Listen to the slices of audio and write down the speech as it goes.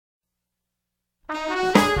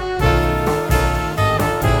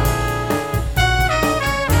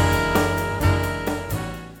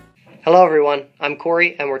Hello everyone, I'm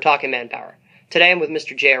Corey and we're talking manpower. Today I'm with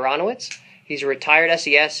Mr. Jay Aronowitz. He's a retired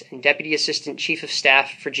SES and Deputy Assistant Chief of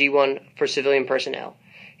Staff for G1 for civilian personnel.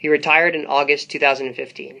 He retired in August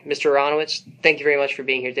 2015. Mr. Aronowitz, thank you very much for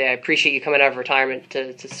being here today. I appreciate you coming out of retirement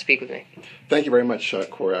to speak with me. Thank you very much,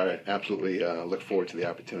 Corey. I absolutely look forward to the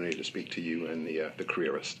opportunity to speak to you and the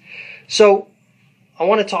careerist. So, I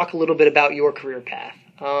want to talk a little bit about your career path.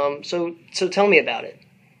 So tell me about it.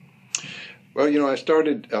 Well, I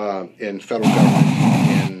started in federal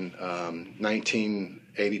government in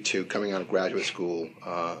 1982, coming out of graduate school,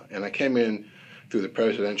 and I came in through the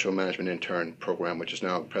Presidential Management Intern Program, which is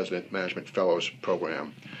now the President Management Fellows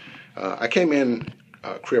Program. I came in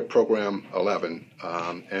Career Program 11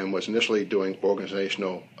 and was initially doing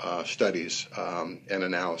organizational studies and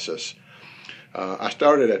analysis. I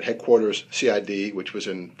started at headquarters CID, which was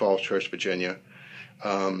in Falls Church, Virginia.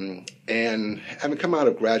 And having come out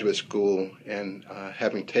of graduate school and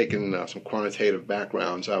having taken some quantitative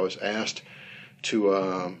backgrounds, I was asked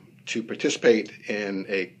to participate in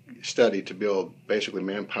a study to build basically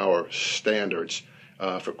manpower standards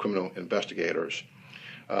for criminal investigators.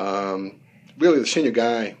 Really, the senior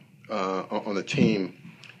guy on the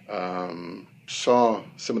team saw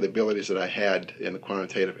some of the abilities that I had in the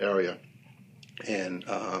quantitative area and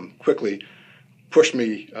quickly pushed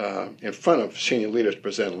me in front of senior leaders to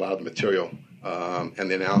present a lot of the material and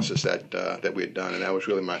the analysis that we had done, and that was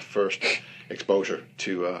really my first exposure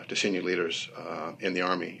to senior leaders in the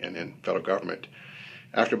Army and in federal government.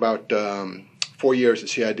 After about 4 years at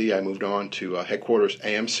CID, I moved on to headquarters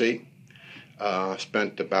AMC.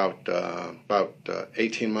 Spent about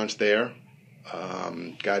 18 months there.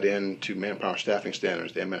 Got into Manpower Staffing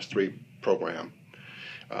Standards, the MS3 program.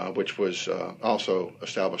 Which was also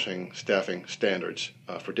establishing staffing standards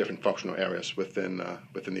for different functional areas within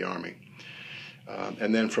the Army.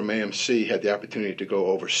 And then from AMC, had the opportunity to go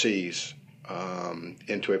overseas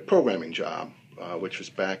into a programming job, which was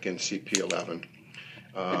back in CP11,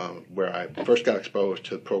 where I first got exposed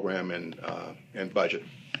to the program and budget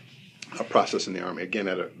process in the Army. Again,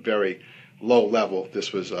 at a very low level.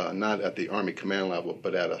 This was not at the Army command level,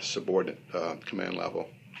 but at a subordinate command level.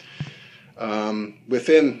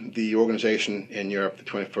 Within the organization in Europe, the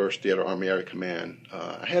 21st Theater Army Area Command,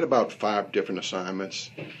 I had about 5 different assignments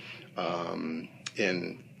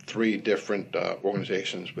in 3 different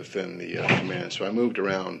organizations within the command. So I moved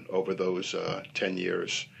around over those 10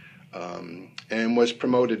 years and was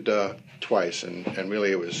promoted twice. And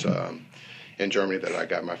really it was in Germany that I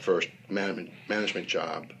got my first management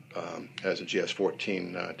job as a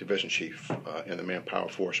GS-14 division chief in the Manpower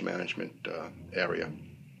Force Management area.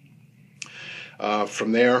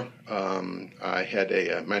 From there, I had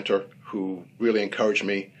a mentor who really encouraged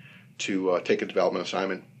me to take a development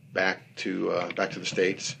assignment back to the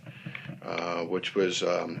States, which was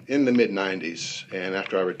in the mid-90s. And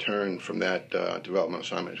after I returned from that development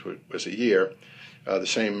assignment, which was a year, the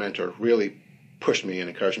same mentor really pushed me and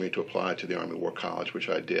encouraged me to apply to the Army War College, which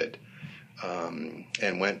I did,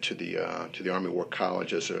 and went to the Army War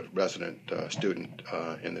College as a resident student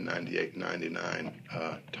in the 98-99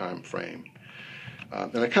 time frame.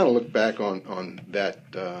 And I kind of look back on that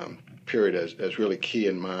period as really key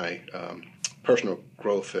in my personal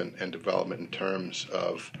growth and development in terms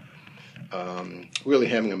of really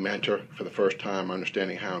having a mentor for the first time,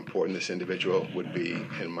 understanding how important this individual would be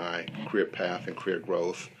in my career path and career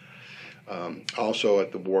growth. Also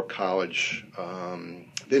at the War College,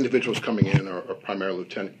 the individuals coming in are primarily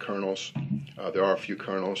lieutenant colonels. There are a few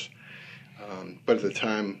colonels, but at the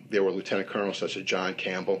time there were lieutenant colonels such as John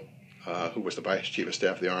Campbell, who was the Vice Chief of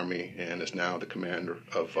Staff of the Army and is now the commander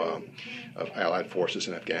of Allied forces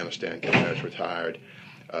in Afghanistan. Campbell is retired.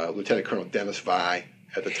 Lieutenant Colonel Dennis Vi,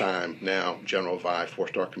 at the time, now General Vi,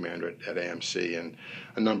 4-star commander at AMC, and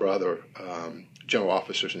a number of other general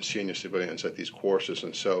officers and senior civilians at these courses.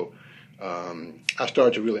 And so I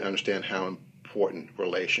started to really understand how important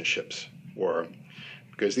relationships were,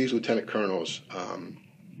 because these lieutenant colonels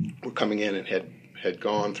were coming in and had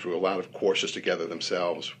gone through a lot of courses together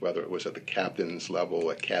themselves, whether it was at the captain's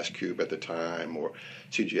level at CASCube at the time or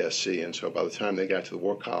CGSC. And so by the time they got to the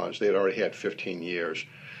War College, they had already had 15 years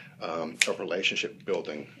of relationship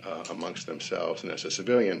building amongst themselves. And as a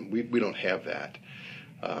civilian, we don't have that.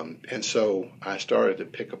 And so I started to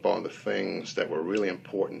pick up on the things that were really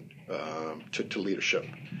important to leadership,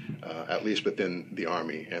 at least within the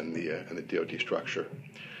Army and the DoD structure.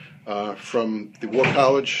 From the War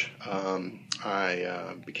College,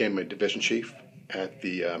 I became a division chief at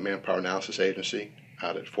the Manpower Analysis Agency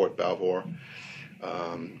out at Fort Belvoir.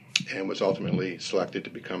 and was ultimately selected to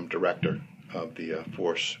become director of the of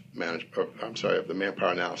the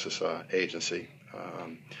Manpower Analysis Agency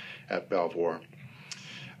at Belvoir.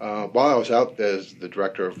 While I was out as the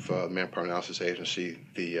director of the Manpower Analysis Agency,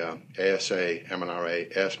 the ASA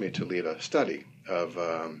MNRA asked me to lead a study of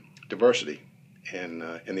diversity in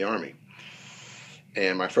the Army.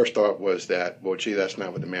 And my first thought was that, well, gee, that's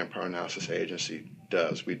not what the Manpower Analysis Agency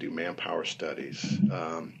does. We do manpower studies.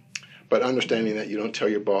 But understanding that you don't tell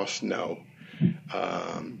your boss no,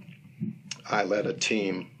 I led a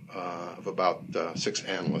team of about 6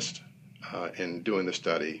 analysts in doing the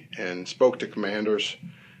study and spoke to commanders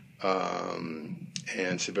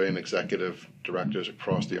and civilian executive directors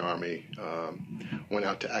across the Army, went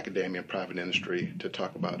out to academia and private industry to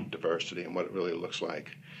talk about diversity and what it really looks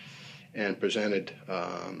like, and presented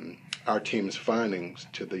our team's findings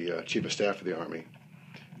to the Chief of Staff of the Army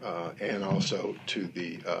and also to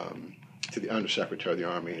the Undersecretary of the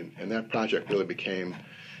Army. And that project really became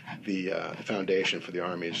the foundation for the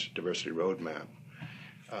Army's diversity roadmap.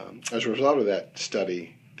 As a result of that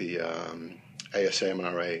study, the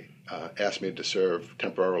ASA-MNRA asked me to serve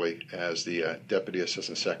temporarily as the Deputy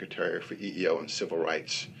Assistant Secretary for EEO and Civil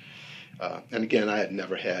Rights. And again, I had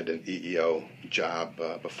never had an EEO job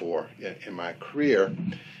before in my career.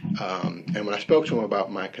 And when I spoke to him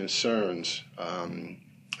about my concerns,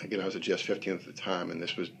 again, I was a GS-15 at the time, and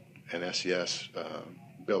this was an SES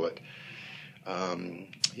billet.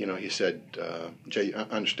 He said, Jay, I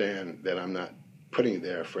understand that I'm not putting you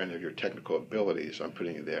there for any of your technical abilities. I'm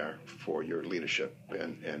putting you there for your leadership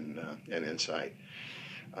and insight.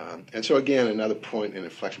 And so again, another point, an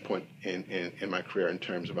inflection point in my career in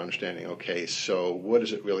terms of understanding, okay, so what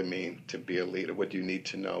does it really mean to be a leader? What do you need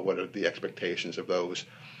to know? What are the expectations of those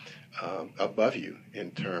above you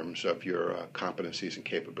in terms of your competencies and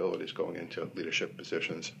capabilities going into leadership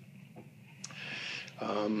positions?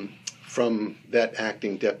 From that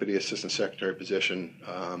acting Deputy Assistant Secretary position,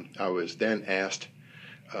 I was then asked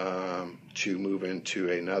to move into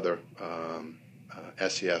another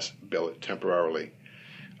SES billet temporarily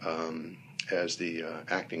as the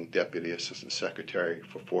acting Deputy Assistant Secretary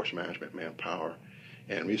for Force Management, Manpower,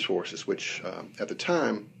 and Resources, which at the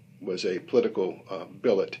time was a political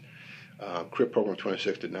billet. Career Program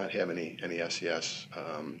 26 did not have any SES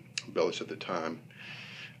billets at the time.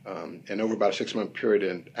 And over about a 6-month period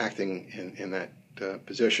in acting in that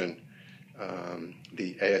position,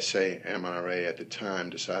 the ASA-MNRA at the time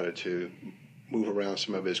decided to move around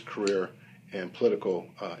some of his career and political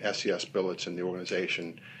SES billets in the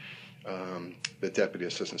organization. The Deputy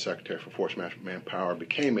Assistant Secretary for Force Management Manpower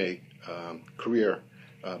became a career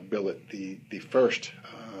billet, the first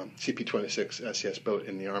CP26 SES billet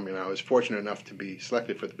in the Army, and I was fortunate enough to be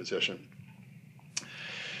selected for the position.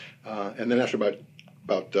 And then after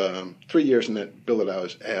about 3 years in that billet, I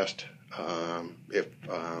was asked if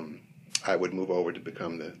I would move over to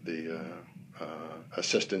become the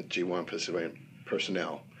Assistant G1 for Civilian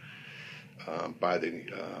Personnel by the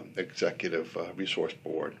Executive Resource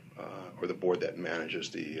Board, or the board that manages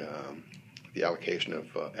the allocation of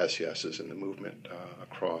SESs and the movement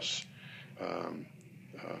across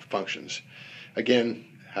functions. Again,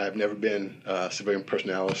 I've never been a civilian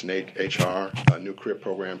personalist in HR, a new career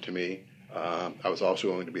program to me. I was also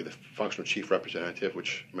going to be the functional chief representative,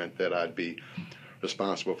 which meant that I'd be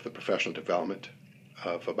responsible for the professional development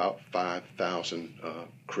of about 5,000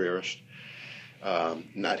 careerists,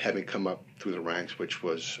 not having come up through the ranks, which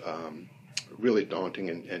was really daunting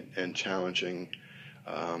and challenging.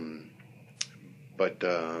 But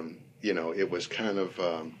it was kind of,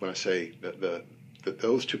 when I say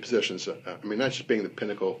those two positions, not just being the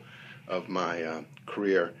pinnacle of my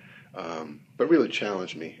career, but really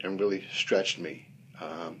challenged me and really stretched me,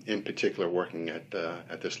 in particular working at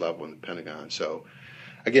this level in the Pentagon. So,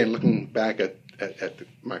 again, looking back at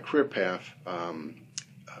my career path, I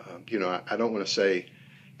don't want to say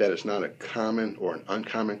that it's not a common or an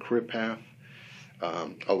uncommon career path.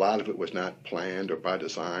 A lot of it was not planned or by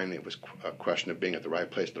design. It was a question of being at the right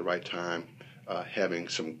place at the right time, having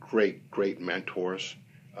some great mentors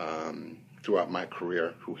throughout my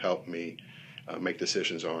career who helped me make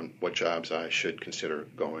decisions on what jobs I should consider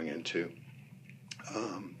going into.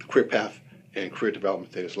 The career path and career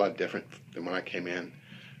development today is a lot different than when I came in.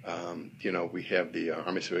 We have the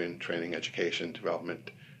Army Civilian Training Education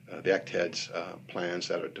Development, the ACTEDS plans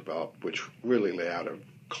that are developed, which really lay out a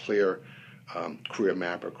clear career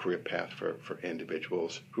map or career path for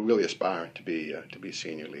individuals who really aspire to be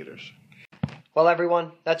senior leaders. Well,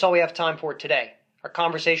 everyone, that's all we have time for today. Our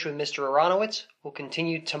conversation with Mr. Aronowitz will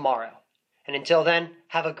continue tomorrow. And until then,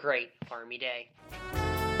 have a great Army Day.